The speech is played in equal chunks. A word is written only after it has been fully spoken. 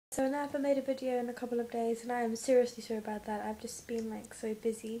So I haven't made a video in a couple of days and I am seriously sorry about that. I've just been like so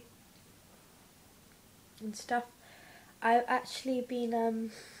busy and stuff. I've actually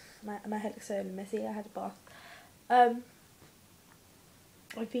been my head looks so messy, I had a bath. I've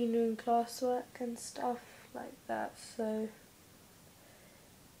been doing classwork and stuff like that, so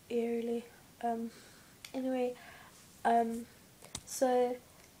eerily. Anyway, so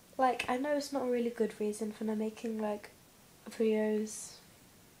like I know it's not a really good reason for not making like videos.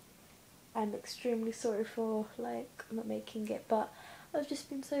 I'm extremely sorry for like not making it, but I've just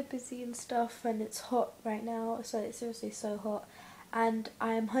been so busy and stuff, and it's hot right now, so it's seriously so hot, and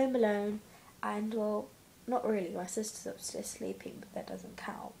I am home alone, and well, not really, my sister's upstairs sleeping, but that doesn't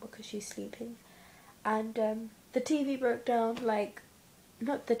count because she's sleeping, and the TV broke down, like,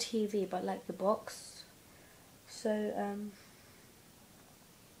 not the TV, but like the box, so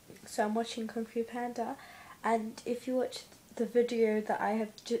so I'm watching Kung Fu Panda, and if you watch the video that I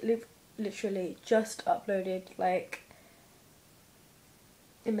have literally just uploaded like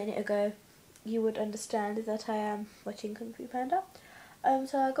a minute ago, you would understand that I am watching Kung Fu Panda.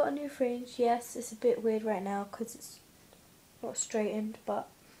 So I got a new fringe. Yes, it's a bit weird right now because it's not straightened, but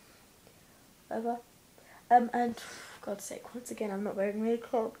whatever. And for God's sake, once again, I'm not wearing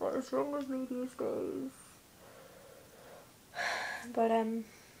makeup. What is wrong with me these days? But I'm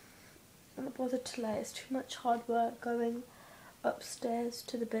not bothered to lie. It's too much hard work going upstairs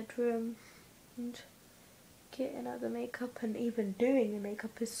to the bedroom and getting out the makeup, and even doing the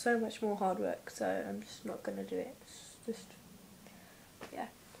makeup is so much more hard work, so I'm just not gonna do it. It's just, yeah.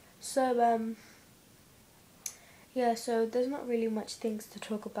 So yeah, so there's not really much things to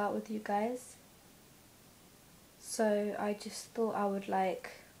talk about with you guys, so I just thought I would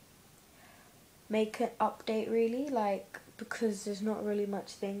like make an update, really, like, because there's not really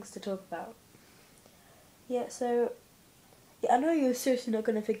much things to talk about. Yeah, so yeah, I know you're seriously not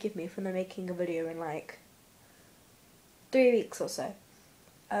gonna forgive me for not making a video in like 3 weeks or so.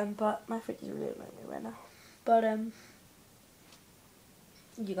 But my fridge is really annoying me right now. But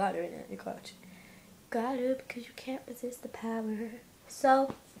you got to, innit? You got to. Got to, because you can't resist the power.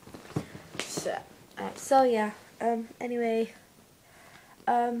 So yeah. Anyway,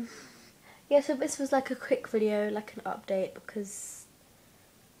 yeah. So this was like a quick video, like an update, because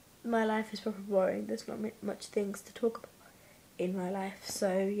my life is probably boring. There's not much things to talk about in my life.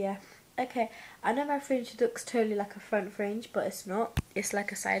 So yeah. Okay, I know my fringe looks totally like a front fringe, but it's not. It's like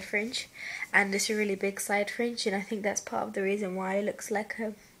a side fringe, and it's a really big side fringe, and I think that's part of the reason why it looks like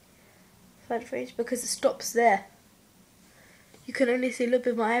a front fringe, because it stops there. You can only see a little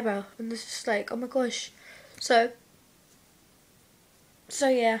bit of my eyebrow, and it's just like, oh my gosh. So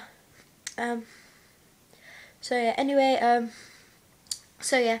yeah. So yeah. Anyway.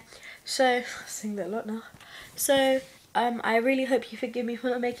 So yeah. So I sing that a lot now. So I really hope you forgive me for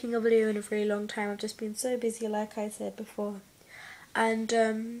not making a video in a very long time. I've just been so busy, like I said before. And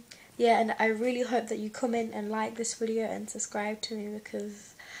yeah, and I really hope that you comment and like this video and subscribe to me,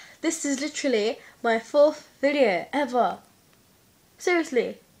 because this is literally my 4th video ever.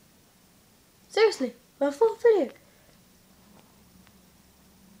 Seriously, my 4th video.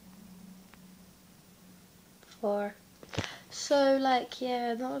 4. So like,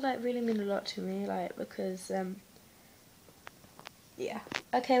 yeah, that would like really mean a lot to me, like, because yeah.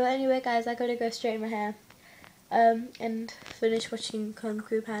 Okay, well anyway guys, I gotta go straighten my hair and finish watching Kung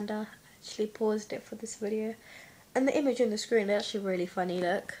Fu Panda. I actually paused it for this video, and the image on the screen is actually really funny,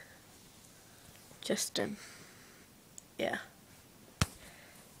 look. Just yeah.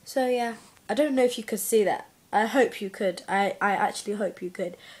 So yeah, I don't know if you could see that. I hope you could. I actually hope you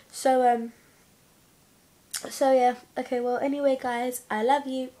could. So so yeah. Okay, well anyway guys, I love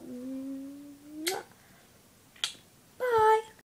you.